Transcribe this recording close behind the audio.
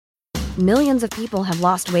Millions of people have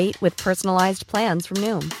lost weight with personalized plans from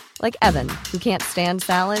Noom. Like Evan, who can't stand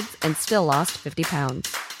salads and still lost 50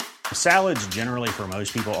 pounds. Salads generally for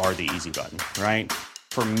most people are the easy button, right?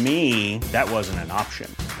 For me, that wasn't an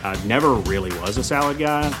option. I never really was a salad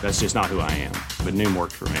guy. That's just not who I am. But Noom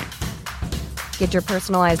worked for me. Get your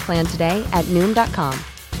personalized plan today at Noom.com.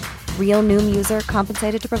 Real Noom user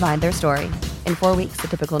compensated to provide their story. In 4 weeks, the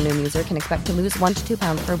typical Noom user can expect to lose 1 to 2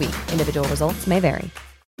 pounds per week. Individual results may vary.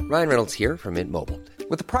 Ryan Reynolds here from Mint Mobile.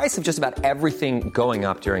 With the price of just about everything going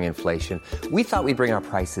up during inflation, we thought we'd bring our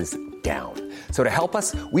prices down. So to help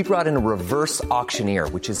us, we brought in a reverse auctioneer,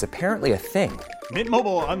 which is apparently a thing. Mint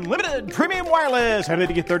Mobile Unlimited Premium Wireless. How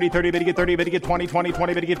to get 30, 30, bit to get 30, bit to get 20, 20,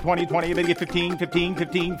 20, bit to get 20, 20, bit to get 15, 15,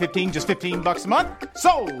 15, 15, just $15 a month?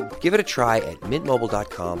 Sold! Give it a try at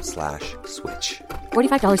mintmobile.com/switch.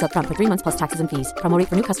 $45 up front for 3 months plus taxes and fees. Promo rate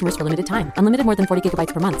for new customers for limited time. Unlimited more than 40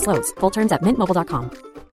 gigabytes per month. Slows full terms at mintmobile.com.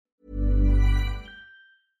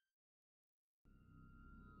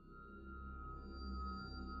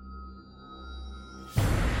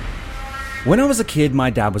 When I was a kid, my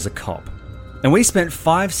dad was a cop, and we spent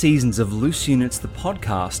 5 seasons of Loose Units, the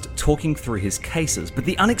podcast, talking through his cases, but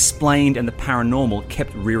the unexplained and the paranormal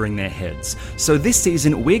kept rearing their heads. So this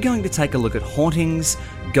season, we're going to take a look at hauntings,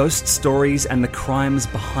 ghost stories, and the crimes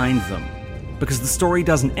behind them, because the story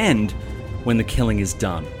doesn't end when the killing is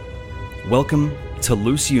done. Welcome to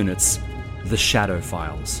Loose Units, The Shadow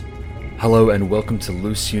Files. Hello and welcome to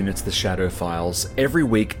Loose Units, The Shadow Files. Every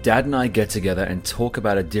week, Dad and I get together and talk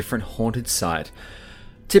about a different haunted site,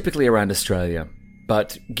 typically around Australia.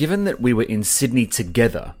 But given that we were in Sydney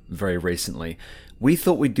together very recently, we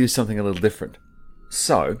thought we'd do something a little different.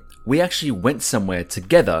 So, we actually went somewhere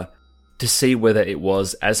together to see whether it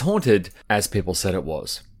was as haunted as people said it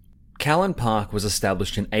was. Callan Park was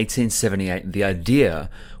established in 1878, and the idea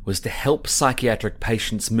was to help psychiatric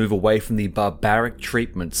patients move away from the barbaric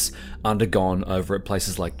treatments undergone over at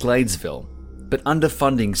places like Gladesville. But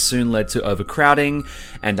underfunding soon led to overcrowding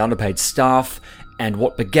and underpaid staff, and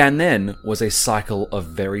what began then was a cycle of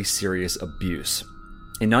very serious abuse.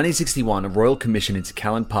 In 1961, a royal commission into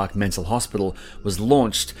Callan Park Mental Hospital was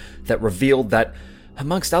launched that revealed that,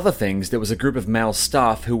 amongst other things, there was a group of male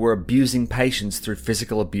staff who were abusing patients through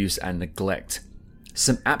physical abuse and neglect.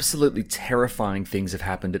 Some absolutely terrifying things have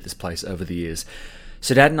happened at this place over the years.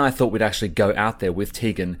 So Dad and I thought we'd actually go out there with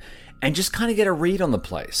Tegan and just kind of get a read on the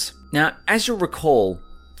place. Now, as you'll recall,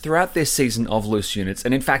 throughout this season of Loose Units,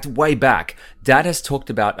 and in fact way back, Dad has talked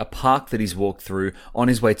about a park that he's walked through on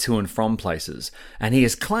his way to and from places, and he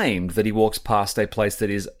has claimed that he walks past a place that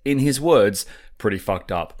is, in his words, pretty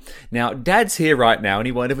fucked up. Now, Dad's here right now, and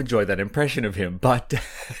he won't have enjoyed that impression of him, but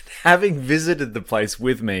having visited the place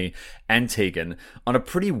with me and Tegan on a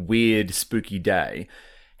pretty weird, spooky day,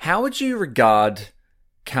 how would you regard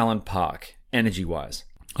Callan Park, energy-wise?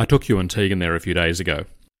 I took you and Tegan there a few days ago,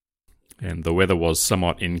 and the weather was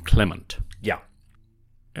somewhat inclement. Yeah.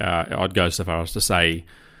 I'd go so far as to say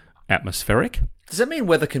atmospheric. Does that mean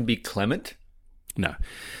weather can be clement? No.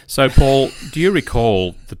 So, Paul, do you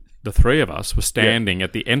recall the three of us were standing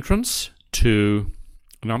at the entrance to,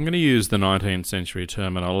 and I'm going to use the 19th century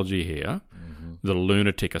terminology here, the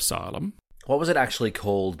lunatic asylum. What was it actually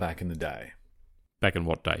called back in the day? Back in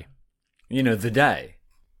what day? You know, the day.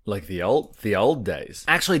 Like the old days.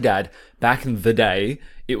 Actually, Dad, back in the day,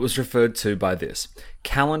 it was referred to by this: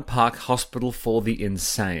 Callan Park Hospital for the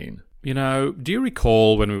Insane. You know, do you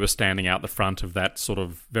recall when we were standing out the front of that sort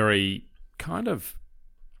of very kind of,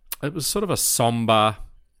 it was sort of a somber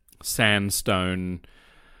sandstone,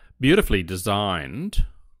 beautifully designed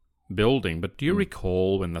building, but do you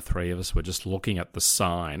recall when the three of us were just looking at the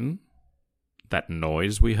sign, that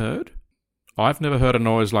noise we heard? I've never heard a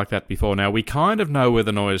noise like that before. Now, we kind of know where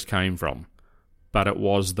the noise came from, but it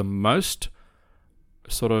was the most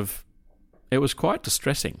sort of, it was quite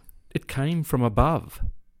distressing. It came from above,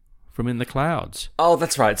 from in the clouds. Oh,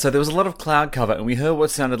 that's right. So there was a lot of cloud cover, and we heard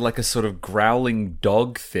what sounded like a sort of growling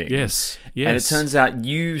dog thing. Yes. And it turns out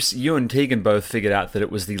you and Tegan both figured out that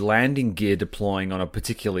it was the landing gear deploying on a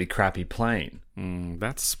particularly crappy plane.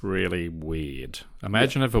 That's really weird.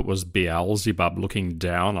 Imagine if it was Beelzebub looking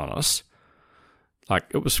down on us. Like,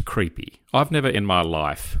 it was creepy. I've never in my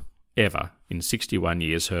life, ever, in 61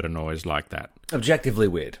 years, heard a noise like that. Objectively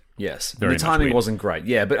weird, yes. Very the timing weird. wasn't great,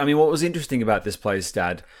 yeah. But, I mean, what was interesting about this place,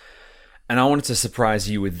 Dad, and I wanted to surprise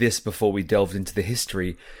you with this before we delved into the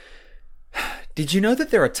history, did you know that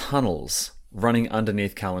there are tunnels running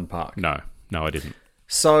underneath Callan Park? No, I didn't.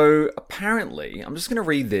 So, apparently, I'm just going to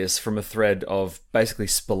read this from a thread of basically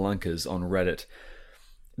spelunkers on Reddit.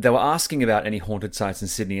 They were asking about any haunted sites in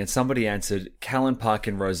Sydney, and somebody answered, Callan Park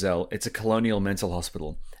in Rozelle. It's a colonial mental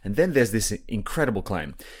hospital. And then there's this incredible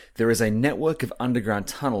claim. There is a network of underground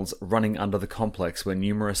tunnels running under the complex where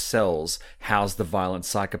numerous cells house the violent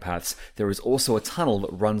psychopaths. There is also a tunnel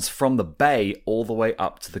that runs from the bay all the way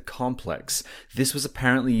up to the complex. This was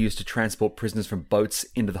apparently used to transport prisoners from boats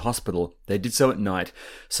into the hospital. They did so at night,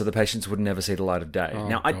 so the patients would never see the light of day. Oh,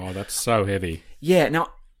 God, that's so heavy. Yeah, now,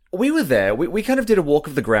 we were there. We kind of did a walk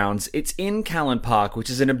of the grounds. It's in Callan Park, which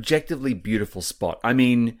is an objectively beautiful spot. I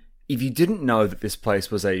mean, if you didn't know that this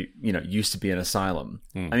place was used to be an asylum,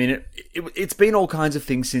 I mean, it's been all kinds of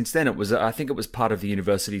things since then. I think it was part of the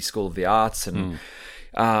University School of the Arts, and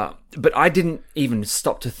but I didn't even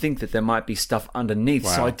stop to think that there might be stuff underneath.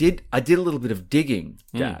 Wow. So I did a little bit of digging,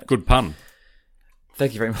 Dad. Good pun.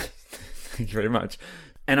 Thank you very much. Thank you very much.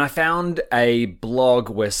 And I found a blog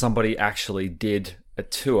where somebody actually did a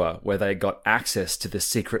tour where they got access to the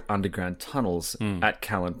secret underground tunnels at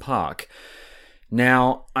Callan Park.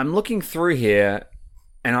 Now, I'm looking through here,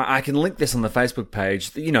 and I can link this on the Facebook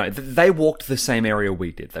page. You know, they walked the same area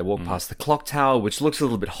we did. They walked past the clock tower, which looks a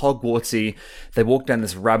little bit Hogwartsy. They walked down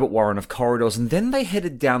this rabbit warren of corridors, and then they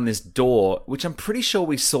headed down this door, which I'm pretty sure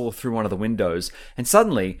we saw through one of the windows. And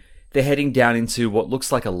suddenly, they're heading down into what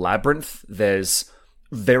looks like a labyrinth. There's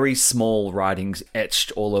very small writings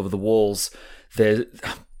etched all over the walls.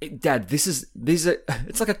 Dad,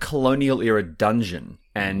 it's like a colonial era dungeon,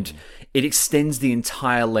 and it extends the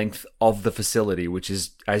entire length of the facility, which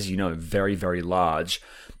is, as you know, very, very large.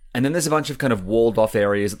 And then there's a bunch of kind of walled off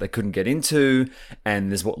areas that they couldn't get into, and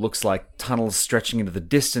there's what looks like tunnels stretching into the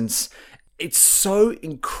distance. It's so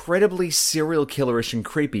incredibly serial killerish and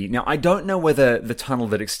creepy. Now, I don't know whether the tunnel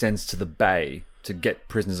that extends to the bay to get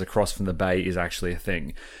prisoners across from the bay is actually a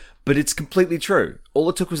thing. But it's completely true. All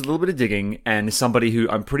it took was a little bit of digging and somebody who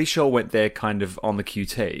I'm pretty sure went there kind of on the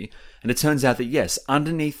QT. And it turns out that, yes,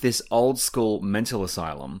 underneath this old school mental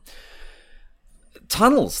asylum,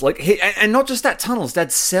 tunnels, and not just that, tunnels,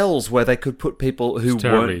 Dad, cells where they could put people who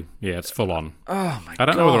weren't... Yeah, it's full on. Oh, my God. I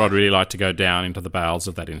don't know whether I'd really like to go down into the bowels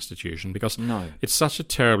of that institution because it's such a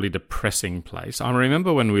terribly depressing place. I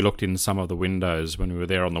remember when we looked in some of the windows when we were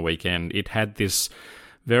there on the weekend, it had this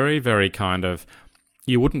very, very kind of...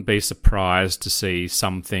 You wouldn't be surprised to see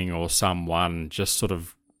something or someone just sort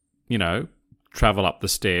of, travel up the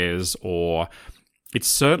stairs, or it's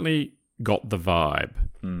certainly got the vibe.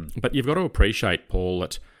 But you've got to appreciate, Paul,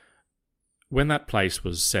 that when that place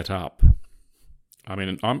was set up, I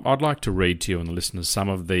mean, I'd like to read to you and the listeners some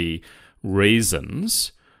of the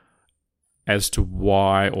reasons as to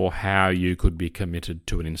why or how you could be committed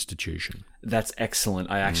to an institution. That's excellent.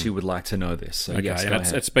 I actually would like to know this. So okay, yes, and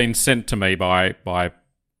it's been sent to me by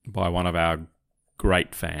one of our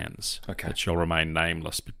great fans. Okay. That shall remain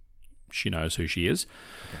nameless, but she knows who she is.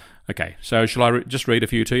 Okay, so shall I just read a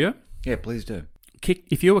few to you? Yeah, please do.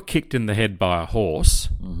 If you were kicked in the head by a horse,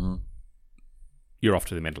 you're off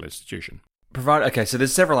to the mental institution. Okay, so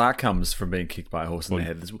there's several outcomes from being kicked by a horse in the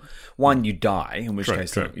head. There's one, you die, in which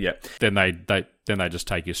case... True. Yeah. Then they just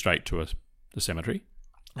take you straight to the cemetery.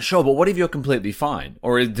 Sure, but what if you're completely fine?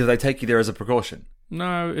 Or do they take you there as a precaution?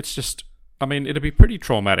 No, it's just... I mean, it'd be pretty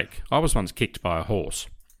traumatic. I was once kicked by a horse.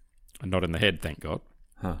 And not in the head, thank God.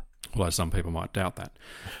 Huh. Although some people might doubt that.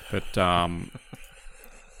 But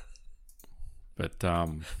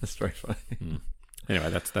that's very funny. Anyway,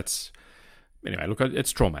 that's... Anyway, look,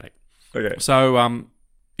 it's traumatic. Okay. So,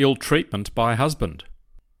 ill treatment by husband.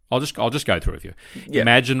 I'll just go through with you. Yeah.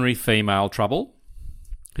 Imaginary female trouble,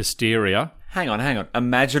 hysteria. Hang on.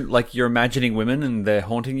 Imagine, you're imagining women and they're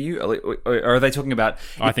haunting you? Or are they talking about...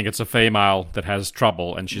 I think it's a female that has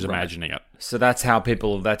trouble and she's imagining it. So that's how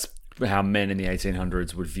how men in the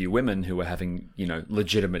 1800s would view women who were having,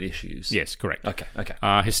 legitimate issues. Yes, correct. Okay.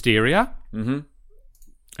 Hysteria. Mm-hmm.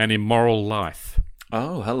 And immoral life.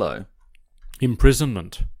 Oh, hello.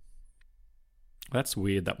 Imprisonment. That's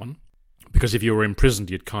weird, that one. Because if you were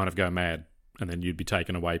imprisoned, you'd kind of go mad, and then you'd be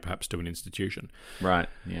taken away perhaps to an institution. Right,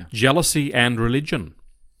 yeah. Jealousy and religion.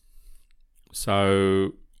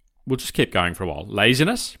 So we'll just keep going for a while.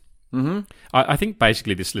 Laziness. Mm-hmm. I think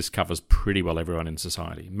basically this list covers pretty well everyone in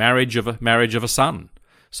society. Marriage of a son.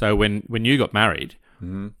 So when you got married,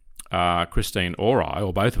 Christine or I,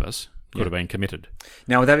 or both of us, could have been committed.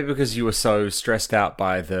 Now, would that be because you were so stressed out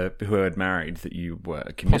by who had married that you were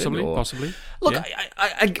committed? Possibly. Look, yeah.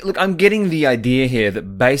 I'm getting the idea here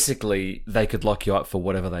that basically they could lock you up for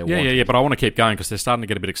whatever they want. Yeah, but I want to keep going because they're starting to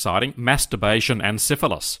get a bit exciting. Masturbation and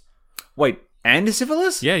syphilis. Wait, and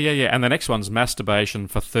syphilis? Yeah. And the next one's masturbation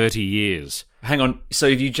for 30 years. Hang on, so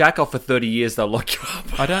if you jack off for 30 years, they'll lock you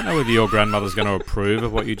up? I don't know whether your grandmother's going to approve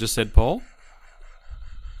of what you just said, Paul.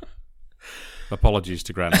 Apologies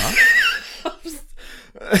to Grandma.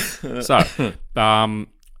 So,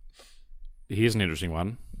 here's an interesting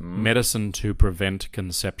one. Medicine to prevent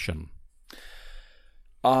conception.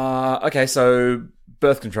 Okay, so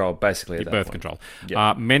birth control, basically. At that Birth point. control.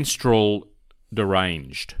 Yep. Menstrual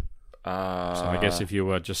deranged. So So I guess if you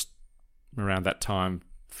were just around that time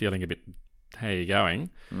feeling a bit, how are you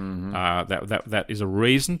going? That is a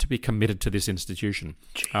reason to be committed to this institution.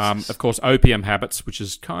 Of course, opium habits, which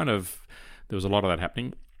is kind of, there was a lot of that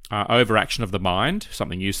happening. Overaction of the mind,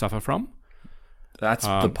 something you suffer from. That's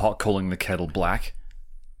the pot calling the kettle black.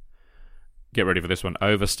 Get ready for this one.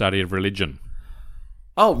 Overstudy of religion.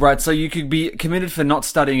 Oh, right. So you could be committed for not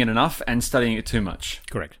studying it enough and studying it too much.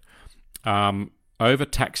 Correct.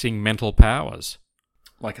 Overtaxing mental powers.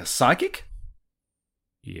 Like a psychic?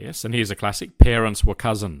 Yes, and here's a classic. Parents were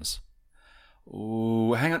cousins.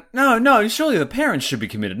 Ooh, hang on. No, surely the parents should be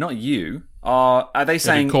committed, not you. Are they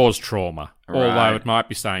saying... It cause trauma. Right. Although it might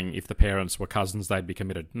be saying if the parents were cousins, they'd be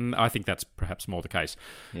committed. I think that's perhaps more the case.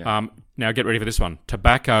 Yeah. Now get ready for this one.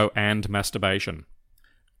 Tobacco and masturbation.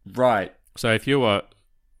 Right. So if you were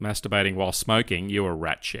masturbating while smoking, you were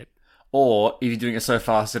rat shit. Or if you're doing it so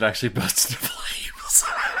fast it actually bursts into flames.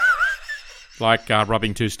 Like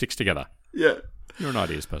rubbing two sticks together. Yeah. You're an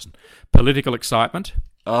ideas person. Political excitement.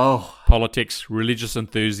 Oh. Politics, religious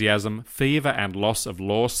enthusiasm, fever and loss of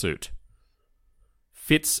lawsuit.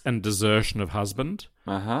 Fits and desertion of husband.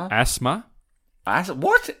 Uh-huh. Asthma.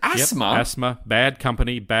 What? Asthma? Yep, asthma, bad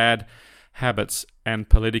company, bad habits, and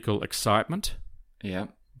political excitement. Yeah.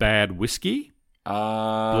 Bad whiskey.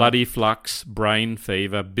 Bloody flux, brain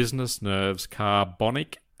fever, business nerves,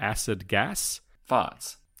 carbonic acid gas.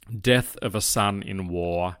 Farts. Death of a son in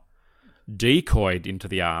war. Decoyed into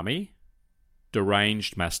the army.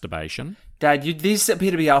 Deranged masturbation. Dad, these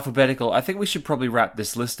appear to be alphabetical. I think we should probably wrap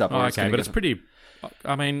this list up. Okay, but it's pretty...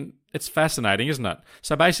 I mean, it's fascinating, isn't it?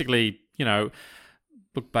 So basically, I'm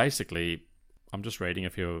just reading a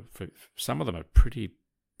few... Some of them are pretty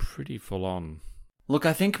full on. Look,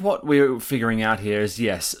 I think what we're figuring out here is,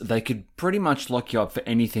 yes, they could pretty much lock you up for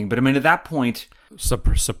anything. But I mean, at that point...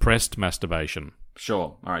 Suppressed masturbation.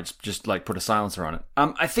 Sure. All right, just like put a silencer on it.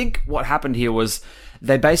 I think what happened here was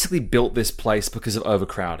they basically built this place because of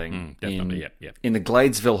overcrowding. Definitely, yep. In the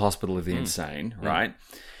Gladesville Hospital of the Insane, right?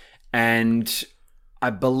 And I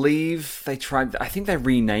believe I think they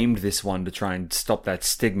renamed this one to try and stop that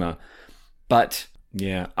stigma. But...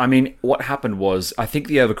 yeah, I mean, what happened was, I think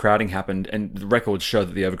the overcrowding happened, and the records show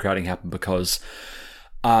that the overcrowding happened because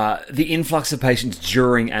the influx of patients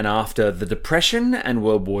during and after the Depression and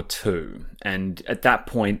World War II. And at that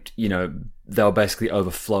point, they were basically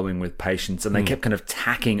overflowing with patients, and they kept kind of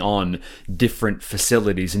tacking on different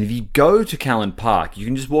facilities. And if you go to Callan Park, you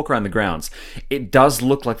can just walk around the grounds. It does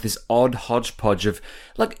look like this odd hodgepodge of,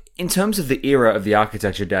 like, in terms of the era of the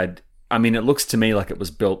architecture, Dad, I mean, it looks to me like it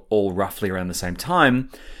was built all roughly around the same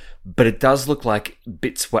time, but it does look like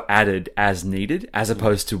bits were added as needed, as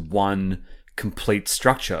opposed to one complete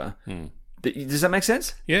structure. Does that make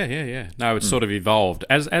sense? Yeah. No, it's sort of evolved.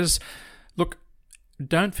 Look,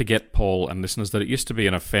 don't forget, Paul and listeners, that it used to be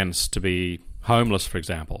an offence to be homeless, for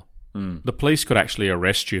example. The police could actually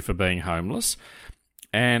arrest you for being homeless.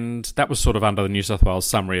 And that was sort of under the New South Wales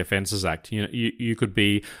Summary Offences Act. You could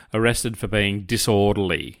be arrested for being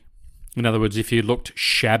disorderly. In other words, if you looked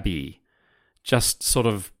shabby, just sort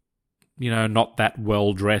of, not that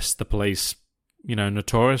well dressed, the police,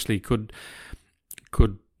 notoriously could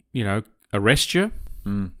arrest you.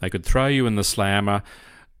 They could throw you in the slammer.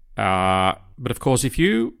 But of course, if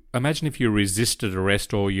you resisted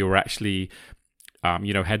arrest, or you were actually,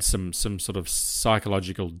 had some sort of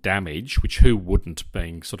psychological damage, which who wouldn't,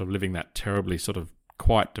 being sort of living that terribly sort of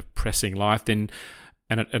quite depressing life, then.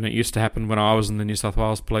 And it used to happen when I was in the New South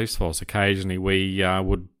Wales Police Force. Occasionally, we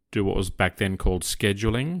would do what was back then called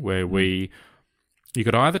scheduling, where you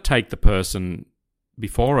could either take the person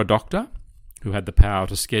before a doctor who had the power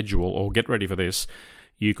to schedule, or get ready for this,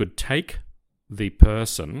 you could take the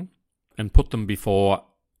person and put them before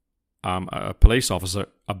a police officer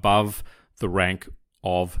above the rank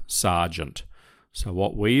of sergeant. So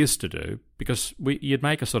what we used to do, because you'd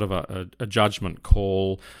make a sort of a judgment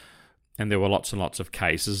call. And there were lots and lots of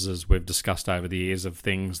cases, as we've discussed over the years, of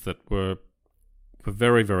things that were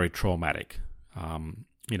very, very traumatic. And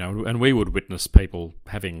we would witness people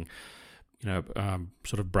having,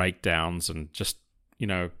 sort of breakdowns and just,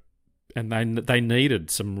 and they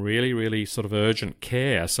needed some really, really sort of urgent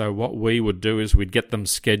care. So what we would do is we'd get them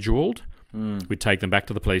scheduled. We'd take them back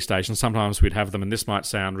to the police station. Sometimes we'd have them, and this might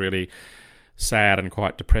sound really sad and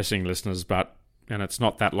quite depressing, listeners, and it's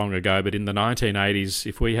not that long ago, but in the 1980s,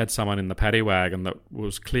 if we had someone in the paddy wagon that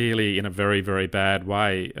was clearly in a very, very bad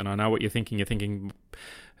way, and I know what you're thinking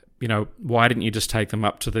why didn't you just take them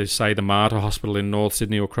up to the Mater Hospital in North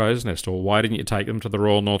Sydney or Crow's Nest, or why didn't you take them to the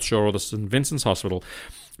Royal North Shore or the St Vincent's Hospital?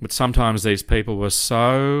 But sometimes these people were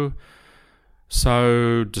so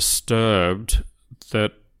disturbed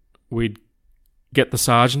that we'd get the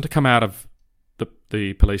sergeant to come out of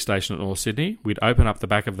the police station at North Sydney. We'd open up the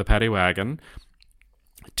back of the paddy wagon,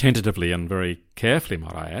 tentatively and very carefully,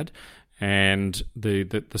 might I add, and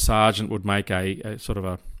the sergeant would make a sort of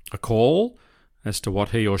a call as to what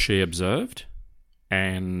he or she observed,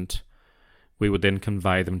 and we would then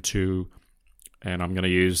convey them to, and I'm going to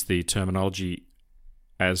use the terminology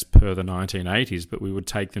as per the 1980s, but we would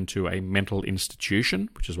take them to a mental institution,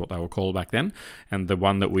 which is what they were called back then, and the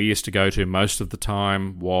one that we used to go to most of the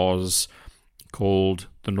time was called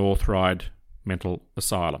the North Ryde Mental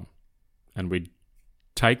Asylum, and we'd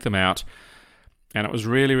take them out, and it was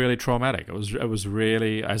really, really traumatic. It was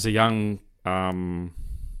really, as a young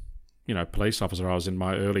police officer, I was in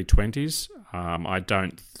my early 20s. I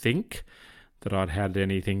don't think that I'd had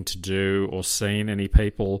anything to do or seen any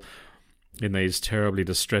people in these terribly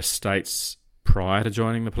distressed states prior to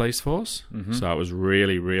joining the police force. Mm-hmm. So it was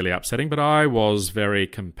really, really upsetting. But I was very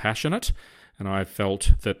compassionate, and I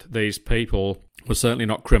felt that these people were certainly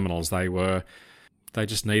not criminals. They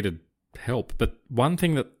just needed help. But one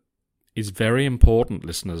thing that is very important,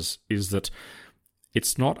 listeners, is that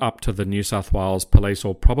it's not up to the New South Wales Police,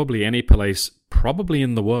 or probably any police probably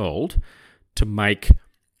in the world, to make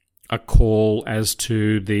a call as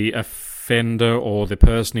to the offender or the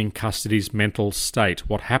person in custody's mental state.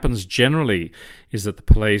 What happens generally is that the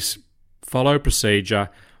police follow procedure,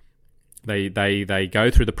 they go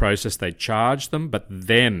through the process, they charge them, but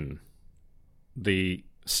then the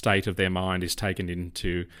state of their mind is taken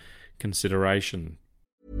into consideration.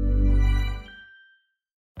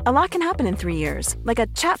 A lot can happen in 3 years, like a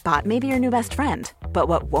chatbot may be your new best friend. But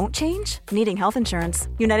what won't change? Needing health insurance.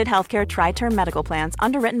 United Healthcare Tri-Term Medical Plans,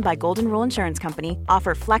 underwritten by Golden Rule Insurance Company,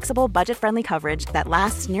 offer flexible, budget-friendly coverage that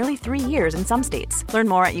lasts nearly 3 years in some states. Learn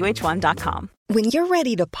more at uh1.com. When you're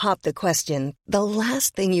ready to pop the question, the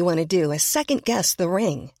last thing you want to do is second-guess the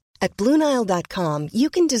ring. At BlueNile.com, you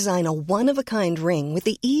can design a one-of-a-kind ring with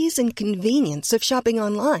the ease and convenience of shopping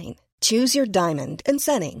online. Choose your diamond and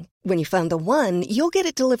setting. When you find the one, you'll get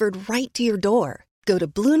it delivered right to your door. Go to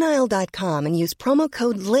BlueNile.com and use promo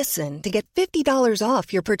code LISTEN to get $50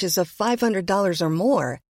 off your purchase of $500 or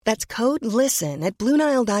more. That's code LISTEN at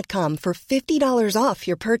BlueNile.com for $50 off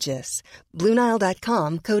your purchase.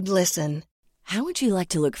 BlueNile.com, code LISTEN. How would you like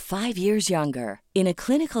to look 5 years younger? In a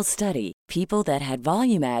clinical study, people that had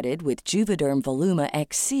volume added with Juvederm Voluma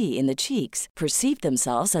XC in the cheeks perceived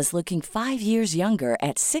themselves as looking 5 years younger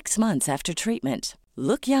at 6 months after treatment.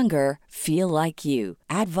 Look younger, feel like you.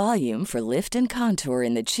 Add volume for lift and contour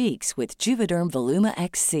in the cheeks with Juvederm Voluma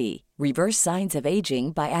XC. Reverse signs of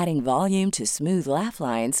aging by adding volume to smooth laugh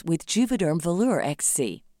lines with Juvederm Volure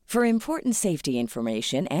XC. For important safety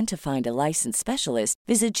information and to find a licensed specialist,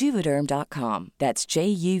 visit Juvederm.com. That's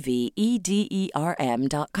JUVEDERM.com.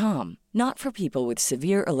 Not for people with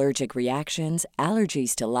severe allergic reactions,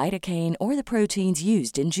 allergies to lidocaine, or the proteins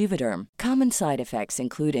used in Juvederm. Common side effects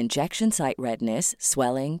include injection site redness,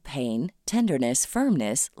 swelling, pain, tenderness,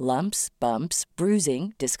 firmness, lumps, bumps,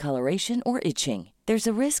 bruising, discoloration, or itching. There's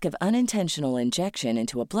a risk of unintentional injection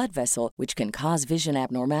into a blood vessel, which can cause vision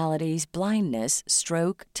abnormalities, blindness,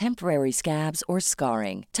 stroke, temporary scabs, or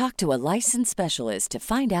scarring. Talk to a licensed specialist to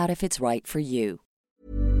find out if it's right for you.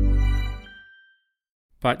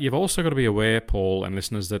 But you've also got to be aware, Paul and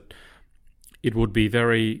listeners, that it would be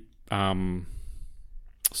very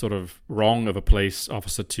sort of wrong of a police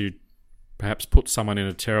officer to perhaps put someone in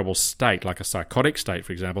a terrible state, like a psychotic state,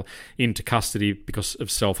 for example, into custody because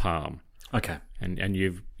of self-harm. Okay. And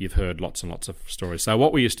you've heard lots and lots of stories. So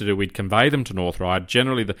what we used to do, we'd convey them to North Ryde.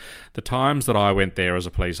 Generally, the times that I went there as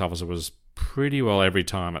a police officer was pretty well every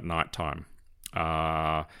time at night time.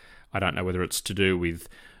 I don't know whether it's to do with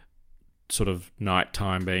sort of night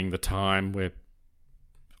time being the time where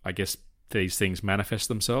I guess these things manifest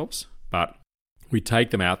themselves, but we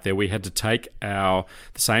take them out there. We had to take the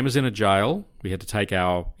same as in a jail, we had to take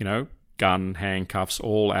our, gun, handcuffs,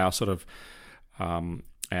 all our sort of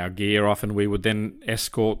our gear off, and we would then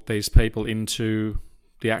escort these people into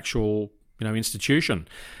the actual, institution.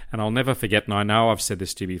 And I'll never forget, and I know I've said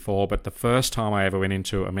this to you before, but the first time I ever went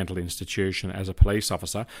into a mental institution as a police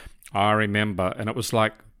officer, I remember, and it was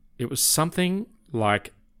something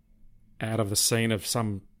like out of the scene of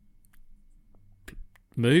some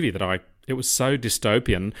movie it was so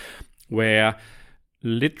dystopian, where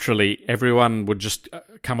literally everyone would just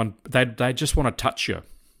come and they just want to touch you.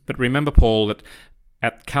 But remember, Paul, that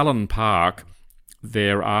at Cullen Park,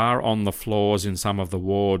 there are on the floors in some of the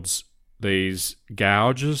wards these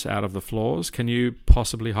gouges out of the floors. Can you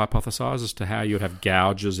possibly hypothesise as to how you'd have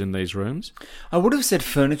gouges in these rooms? I would have said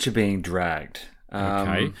furniture being dragged.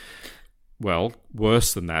 Okay. Well,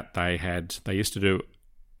 worse than that, they used to do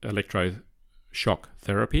electroshock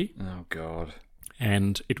therapy. Oh, God.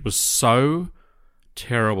 And it was so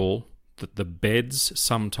terrible that the beds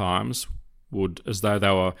sometimes would, as though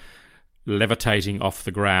they were levitating off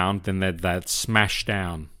the ground, then they'd smash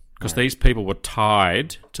down. Because these people were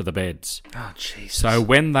tied to the beds. Oh, Jesus. So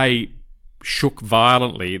when they shook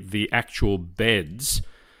violently, the actual beds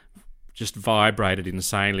just vibrated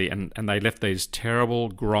insanely, and they left these terrible,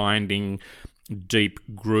 grinding, deep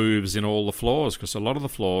grooves in all the floors, because a lot of the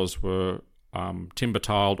floors were timber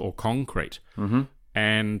tiled or concrete. Mm-hmm.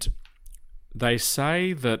 And they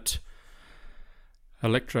say that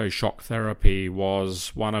electroshock therapy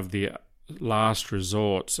was one of the last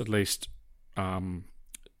resorts, at least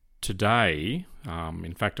today.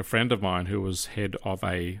 In fact, a friend of mine who was head of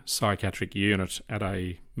a psychiatric unit at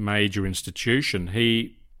a major institution,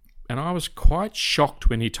 and I was quite shocked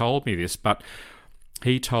when he told me this, but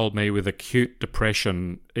he told me with acute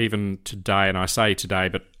depression, even today, and I say today,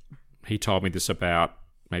 but he told me this about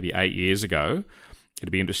maybe 8 years ago.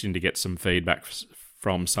 It'd be interesting to get some feedback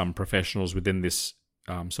from some professionals within this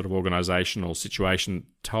sort of organisational situation.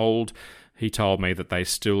 He told me that they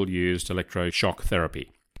still used electroshock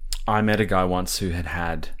therapy. I met a guy once who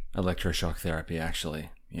had electroshock therapy,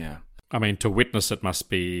 actually. Yeah. I mean, to witness it must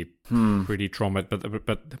be pretty traumatic.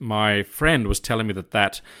 But my friend was telling me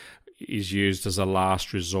that is used as a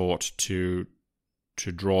last resort to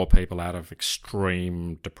draw people out of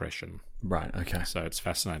extreme depression. Right. Okay. So it's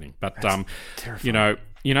fascinating. But terrifying.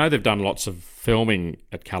 you know, they've done lots of filming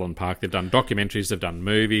at Callan Park. They've done documentaries. They've done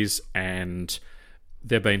movies, and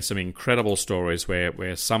there've been some incredible stories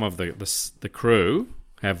where some of the crew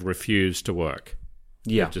have refused to work.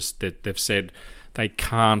 Yeah. They've said they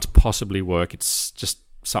can't possibly work. It's just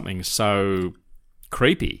something so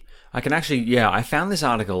creepy. I found this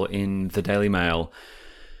article in the Daily Mail,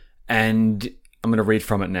 and I'm going to read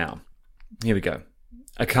from it now. Here we go.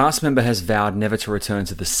 A cast member has vowed never to return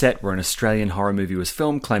to the set where an Australian horror movie was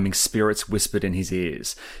filmed, claiming spirits whispered in his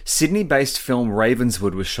ears. Sydney-based film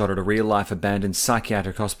Ravenswood was shot at a real-life abandoned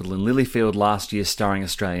psychiatric hospital in Lilyfield last year, starring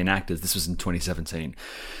Australian actors. This was in 2017.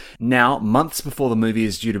 Now, months before the movie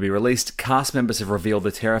is due to be released, cast members have revealed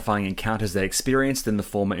the terrifying encounters they experienced in the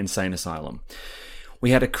former insane asylum. We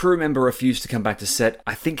had a crew member refuse to come back to set.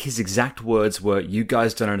 I think his exact words were, "You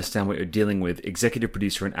guys don't understand what you're dealing with," executive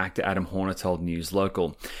producer and actor Adam Horner told News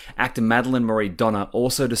Local. Actor Madeline Marie Donner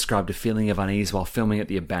also described a feeling of unease while filming at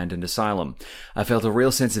the abandoned asylum. "I felt a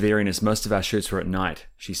real sense of eeriness. Most of our shoots were at night,"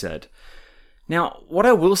 she said. Now, what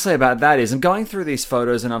I will say about that is I'm going through these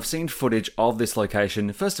photos and I've seen footage of this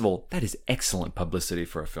location. First of all, that is excellent publicity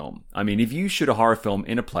for a film. I mean, if you shoot a horror film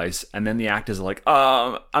in a place and then the actors are like,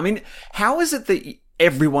 how is it that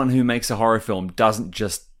everyone who makes a horror film doesn't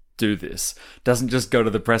just do this? Doesn't just go to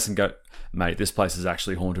the press and go, "Mate, this place is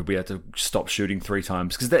actually haunted. We had to stop shooting 3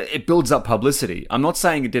 times." Because it builds up publicity. I'm not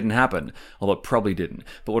saying it didn't happen, although it probably didn't.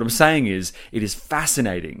 But what I'm saying is, it is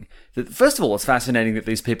fascinating. First of all, it's fascinating that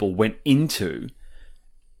these people went into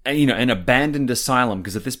an abandoned asylum,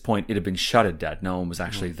 because at this point it had been shuttered, Dad. No one was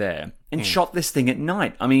actually there. And shot this thing at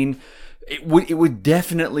night. I mean, it would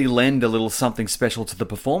definitely lend a little something special to the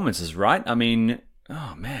performances, right? I mean,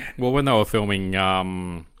 oh, man. Well, when they were filming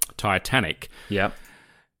Titanic... Yeah.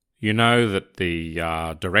 You know that the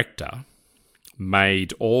director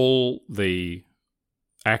made all the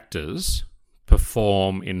actors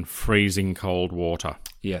perform in freezing cold water.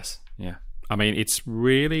 Yes, yeah. I mean, it's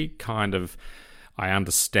really kind of... I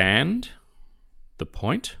understand the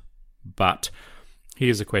point, but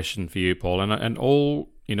here's a question for you, Paul, and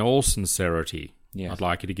in all sincerity, yes. I'd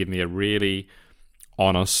like you to give me a really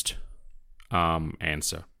honest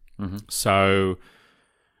answer. Mm-hmm. So,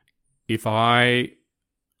 if I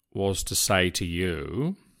was to say to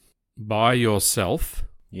you, by yourself,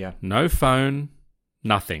 no phone,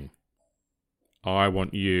 nothing, I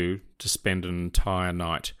want you to spend an entire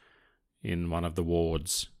night in one of the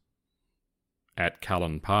wards at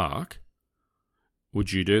Callan Park,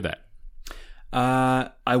 would you do that?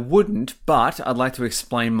 I wouldn't, but I'd like to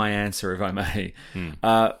explain my answer, if I may.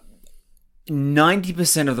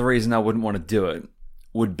 90% of the reason I wouldn't want to do it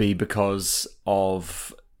would be because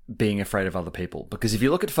of being afraid of other people. Because if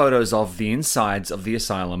you look at photos of the insides of the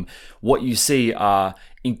asylum, what you see are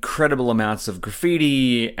incredible amounts of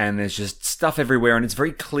graffiti, and there's just stuff everywhere, and it's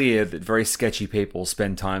very clear that very sketchy people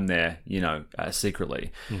spend time there,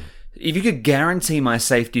 secretly. If you could guarantee my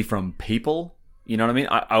safety from people, you know what I mean?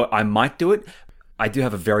 I might do it. I do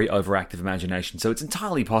have a very overactive imagination, so it's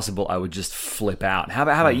entirely possible I would just flip out. How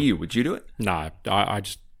about you? Would you do it? No, I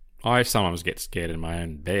sometimes get scared in my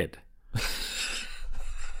own bed.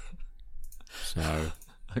 So,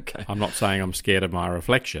 okay. I'm not saying I'm scared of my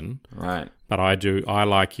reflection. Right. But I,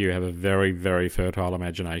 like you, have a very, very fertile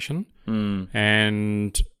imagination.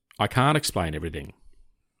 And I can't explain everything.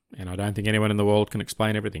 And I don't think anyone in the world can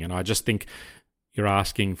explain everything. And I just think you're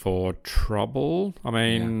asking for trouble. I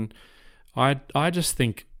mean, I just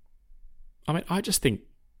think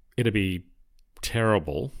it'd be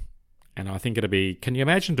terrible. And I think it'd be... Can you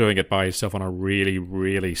imagine doing it by yourself on a really,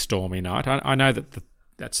 really stormy night? I know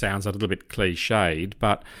that sounds a little bit cliched,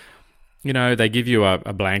 but, you know, they give you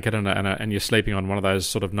a blanket and you're sleeping on one of those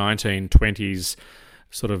sort of 1920s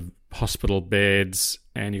sort of hospital beds,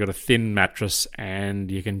 and you've got a thin mattress,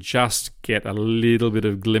 and you can just get a little bit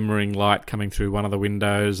of glimmering light coming through one of the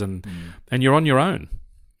windows, and you're on your own.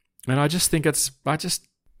 And I just think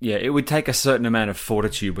Yeah, it would take a certain amount of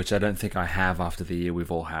fortitude, which I don't think I have after the year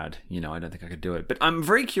we've all had. You know, I don't think I could do it. But I'm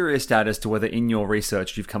very curious, Dad, as to whether in your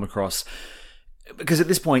research you've come across... Because at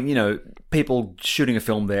this point, you know, people shooting a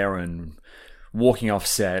film there and walking off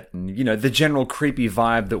set and, you know, the general creepy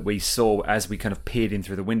vibe that we saw as we kind of peered in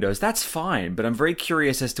through the windows, that's fine. But I'm very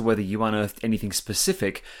curious as to whether you unearthed anything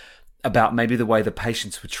specific about maybe the way the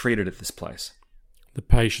patients were treated at this place. The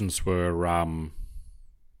patients were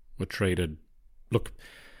treated... Look,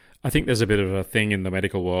 I think there's a bit of a thing in the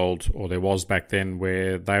medical world, or there was back then,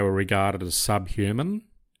 where they were regarded as subhuman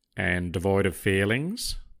and devoid of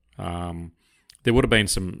feelings. There would have been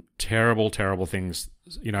some terrible, terrible things.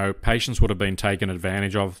 You know, patients would have been taken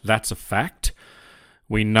advantage of. That's a fact.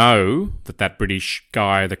 We know that British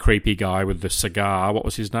guy, the creepy guy with the cigar, what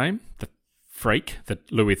was his name? The freak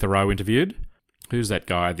that Louis Theroux interviewed. Who's that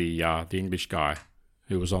guy? The English guy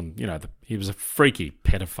who was on, you know, he was a freaky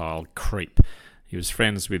pedophile creep. He was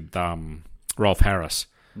friends with Rolf Harris.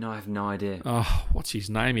 No, I have no idea. Oh, what's his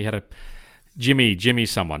name? He had a Jimmy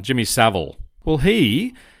Savile. Well,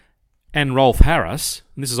 he and Rolf Harris,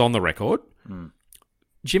 and this is on the record,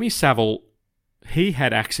 Jimmy Savile, he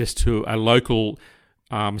had access to a local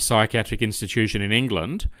psychiatric institution in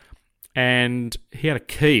England, and he had a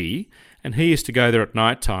key, and he used to go there at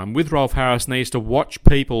night time with Rolf Harris, and they used to watch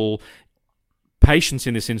patients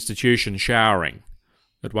in this institution showering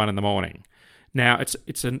at 1 a.m. Now,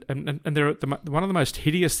 they're one of the most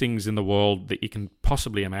hideous things in the world that you can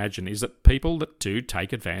possibly imagine is that people that do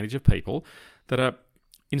take advantage of people that are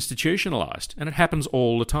institutionalized, and it happens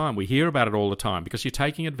all the time. We hear about it all the time because you're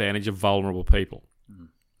taking advantage of vulnerable people.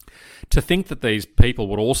 To think that these people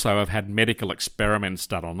would also have had medical experiments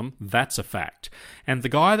done on them, that's a fact. And the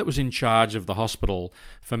guy that was in charge of the hospital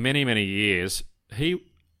for many, many years, he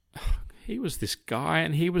was this guy,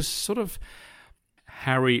 and he was sort of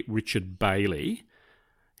Harry Richard Bailey.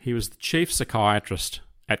 He was the chief psychiatrist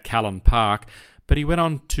at Callan Park, but he went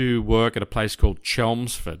on to work at a place called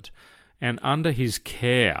Chelmsford, and under his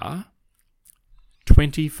care,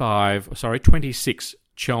 26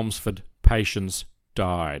 Chelmsford patients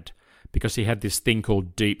died because he had this thing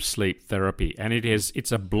called deep sleep therapy, and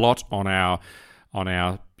it's a blot on our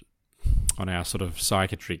sort of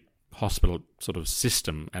psychiatric hospital sort of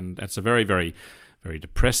system, and it's a very, very, very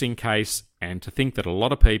depressing case. And to think that a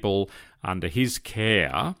lot of people under his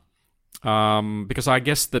care, because I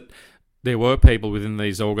guess that there were people within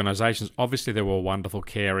these organisations. Obviously, there were wonderful,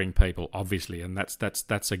 caring people, obviously, and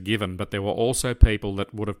that's a given. But there were also people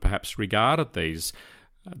that would have perhaps regarded these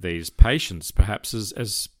patients perhaps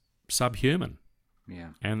as subhuman. Yeah.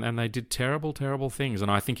 And they did terrible, terrible things.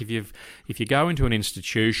 And I think if you go into an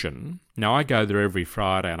institution, now I go there every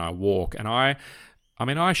Friday and I walk, and I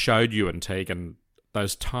showed you and taken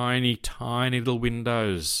those tiny, tiny little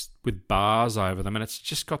windows with bars over them, and it's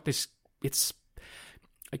just got this.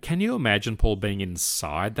 Can you imagine, Paul, being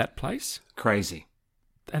inside that place? Crazy.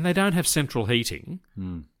 And they don't have central heating.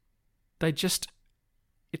 They just,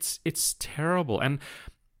 it's terrible. And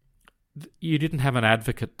you didn't have an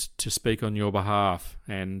advocate to speak on your behalf.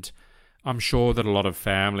 And I'm sure that a lot of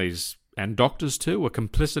families and doctors too were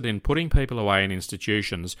complicit in putting people away in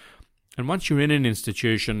institutions. And once you're in an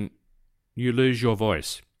institution, you lose your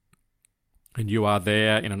voice. And you are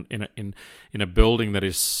there in a building that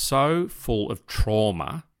is so full of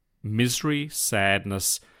trauma, misery,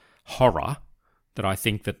 sadness, horror, that I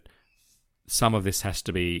think that some of this has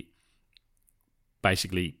to be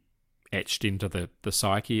basically etched into the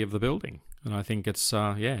psyche of the building. And I think it's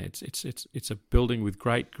a building with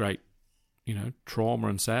great, trauma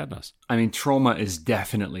and sadness. I mean, trauma is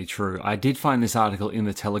definitely true. I did find this article in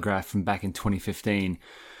the Telegraph from back in 2015.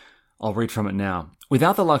 I'll read from it now.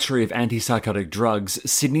 Without the luxury of antipsychotic drugs,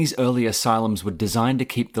 Sydney's early asylums were designed to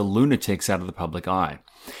keep the lunatics out of the public eye.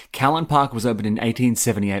 Callan Park was opened in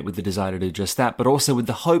 1878 with the desire to do just that, but also with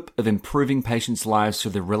the hope of improving patients' lives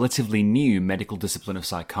through the relatively new medical discipline of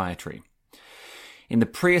psychiatry. In the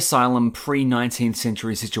pre-asylum, pre-19th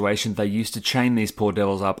century situation, they used to chain these poor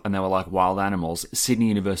devils up and they were like wild animals, Sydney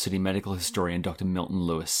University medical historian Dr. Milton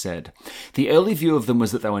Lewis said. The early view of them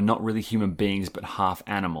was that they were not really human beings but half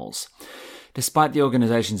animals. Despite the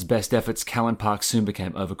organisation's best efforts, Callan Park soon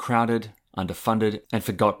became overcrowded, underfunded, and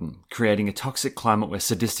forgotten, creating a toxic climate where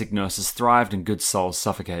sadistic nurses thrived and good souls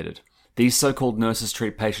suffocated. These so-called nurses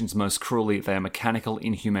treat patients most cruelly. They are mechanical,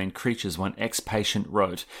 inhumane creatures, one ex-patient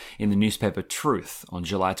wrote in the newspaper Truth on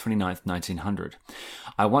July 29, 1900.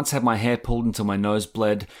 I once had my hair pulled until my nose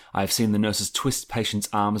bled. I have seen the nurses twist patients'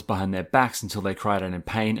 arms behind their backs until they cried out in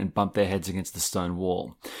pain and bumped their heads against the stone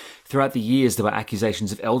wall. Throughout the years, there were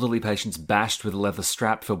accusations of elderly patients bashed with a leather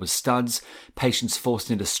strap filled with studs, patients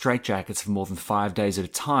forced into straitjackets for more than 5 days at a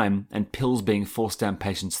time, and pills being forced down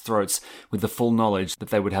patients' throats with the full knowledge that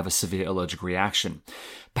they would have a severe allergic reaction.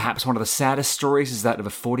 Perhaps one of the saddest stories is that of a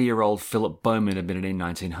 40-year-old Philip Bowman admitted in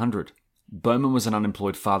 1900. Bowman was an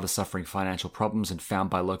unemployed father suffering financial problems and found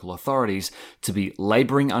by local authorities to be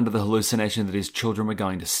labouring under the hallucination that his children were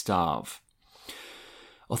going to starve.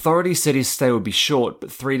 Authorities said his stay would be short, but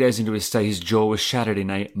 3 days into his stay his jaw was shattered in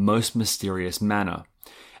a most mysterious manner.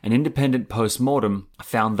 An independent post-mortem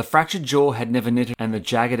found the fractured jaw had never knitted and the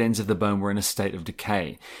jagged ends of the bone were in a state of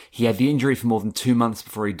decay. He had the injury for more than 2 months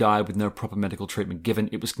before he died with no proper medical treatment given.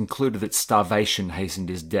 It was concluded that starvation hastened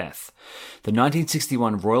his death. The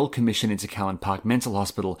 1961 Royal Commission into Callan Park Mental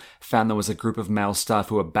Hospital found there was a group of male staff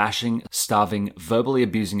who were bashing, starving, verbally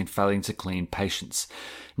abusing and failing to clean patients.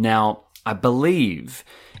 Now, I believe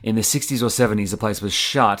in the 60s or 70s, the place was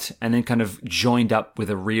shut and then kind of joined up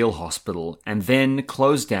with a real hospital and then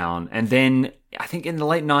closed down. And then I think in the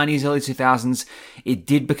late 90s, early 2000s, it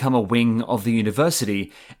did become a wing of the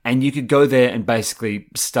university and you could go there and basically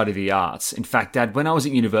study the arts. In fact, Dad, when I was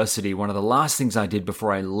at university, one of the last things I did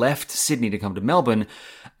before I left Sydney to come to Melbourne,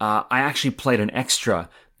 I actually played an extra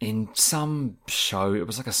in some show. It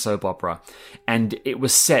was like a soap opera, and it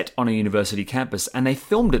was set on a university campus, and they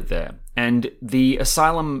filmed it there. And the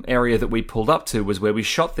asylum area that we pulled up to was where we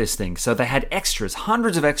shot this thing. So they had extras,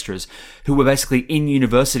 hundreds of extras, who were basically in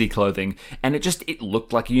university clothing, and it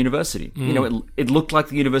looked like a university. You know, it looked like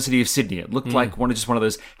the University of Sydney. It looked like one of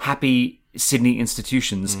those happy Sydney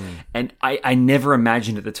institutions, and I never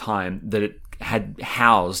imagined at the time that it had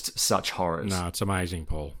housed such horrors. No, it's amazing,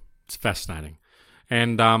 Paul. It's fascinating.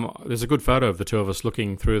 And there's a good photo of the two of us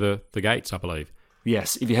looking through the gates, I believe.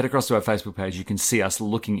 Yes, if you head across to our Facebook page, you can see us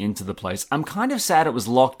looking into the place. I'm kind of sad it was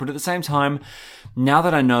locked, but at the same time, now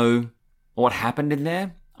that I know what happened in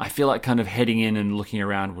there, I feel like kind of heading in and looking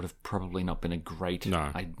around would have probably not been a great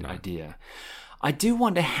idea. I do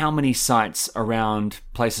wonder how many sites around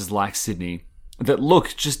places like Sydney that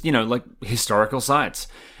look just, like historical sites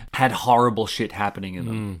had horrible shit happening in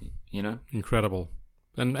them, Incredible.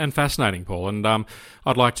 And fascinating, Paul. And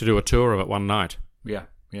I'd like to do a tour of it one night.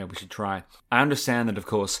 Yeah, we should try. I understand that, of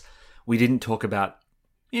course, we didn't really talk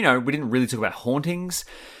about hauntings,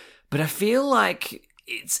 but I feel like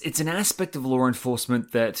it's an aspect of law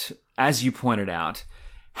enforcement that, as you pointed out,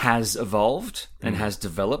 has evolved and has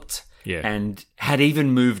developed and had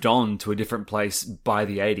even moved on to a different place by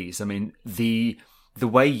the 80s. I mean, the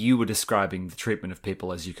way you were describing the treatment of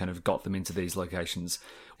people as you kind of got them into these locations,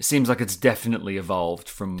 it seems like it's definitely evolved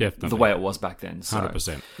from the way it was back then. So,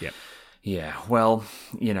 100%, yeah. Yeah, well,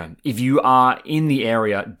 if you are in the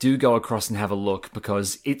area, do go across and have a look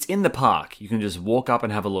because it's in the park. You can just walk up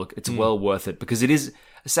and have a look. It's well worth it because it is,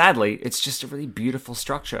 sadly, it's just a really beautiful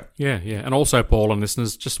structure. Yeah. And also, Paul and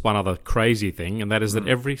listeners, just one other crazy thing, and that is that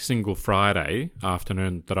every single Friday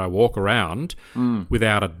afternoon that I walk around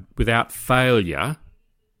without failure,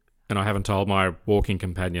 and I haven't told my walking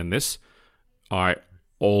companion this, I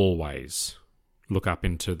always look up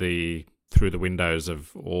through the windows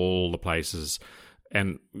of all the places,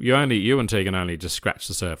 and you and Tegan only just scratch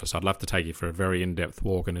the surface. I'd love to take you for a very in-depth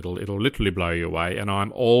walk, and it'll literally blow you away. And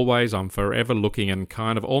I'm forever looking and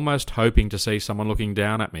kind of almost hoping to see someone looking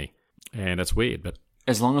down at me. And it's weird, but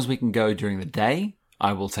as long as we can go during the day,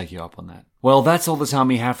 I will take you up on that. Well, that's all the time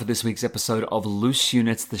we have for this week's episode of Loose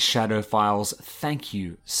Units, The Shadow Files. Thank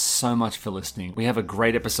you so much for listening. We have a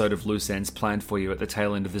great episode of Loose Ends planned for you at the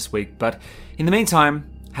tail end of this week. But in the meantime,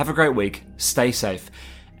 have a great week, stay safe,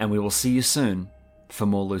 and we will see you soon for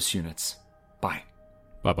more Loose Units. Bye.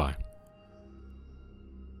 Bye-bye.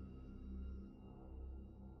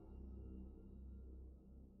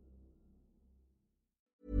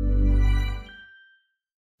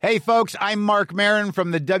 Hey, folks, I'm Mark Maron from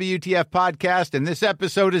the WTF Podcast, and this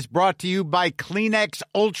episode is brought to you by Kleenex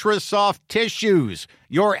Ultra Soft Tissues,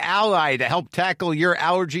 your ally to help tackle your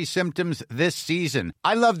allergy symptoms this season.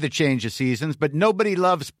 I love the change of seasons, but nobody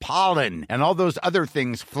loves pollen and all those other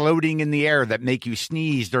things floating in the air that make you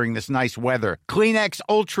sneeze during this nice weather. Kleenex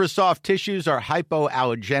Ultra Soft Tissues are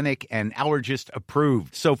hypoallergenic and allergist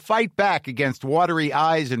approved, so fight back against watery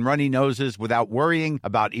eyes and runny noses without worrying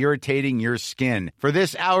about irritating your skin. For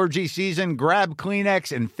this allergy season, grab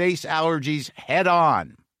Kleenex and face allergies head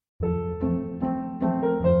on.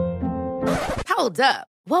 Hold up.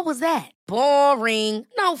 What was that? Boring.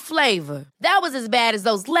 No flavor. That was as bad as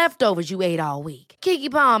those leftovers you ate all week. Keke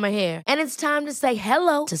Palmer here, and it's time to say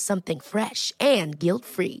hello to something fresh and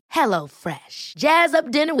guilt-free. Hello Fresh. Jazz up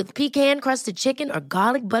dinner with pecan-crusted chicken or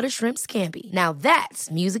garlic butter shrimp scampi. Now that's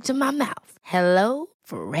music to my mouth. Hello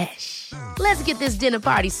Fresh. Let's get this dinner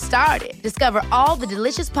party started. Discover all the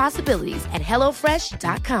delicious possibilities at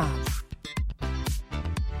HelloFresh.com.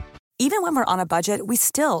 Even when we're on a budget, we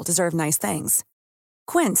still deserve nice things.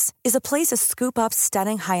 Quince is a place to scoop up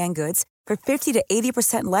stunning high-end goods for 50 to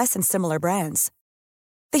 80% less than similar brands.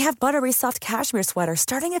 They have buttery soft cashmere sweaters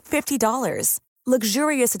starting at $50,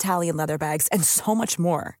 luxurious Italian leather bags, and so much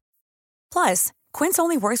more. Plus, Quince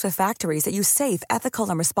only works with factories that use safe, ethical,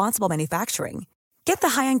 and responsible manufacturing. Get the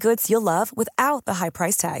high-end goods you'll love without the high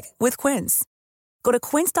price tag with Quince. Go to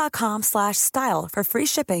quince.com/style for free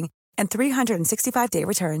shipping and 365-day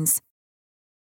returns.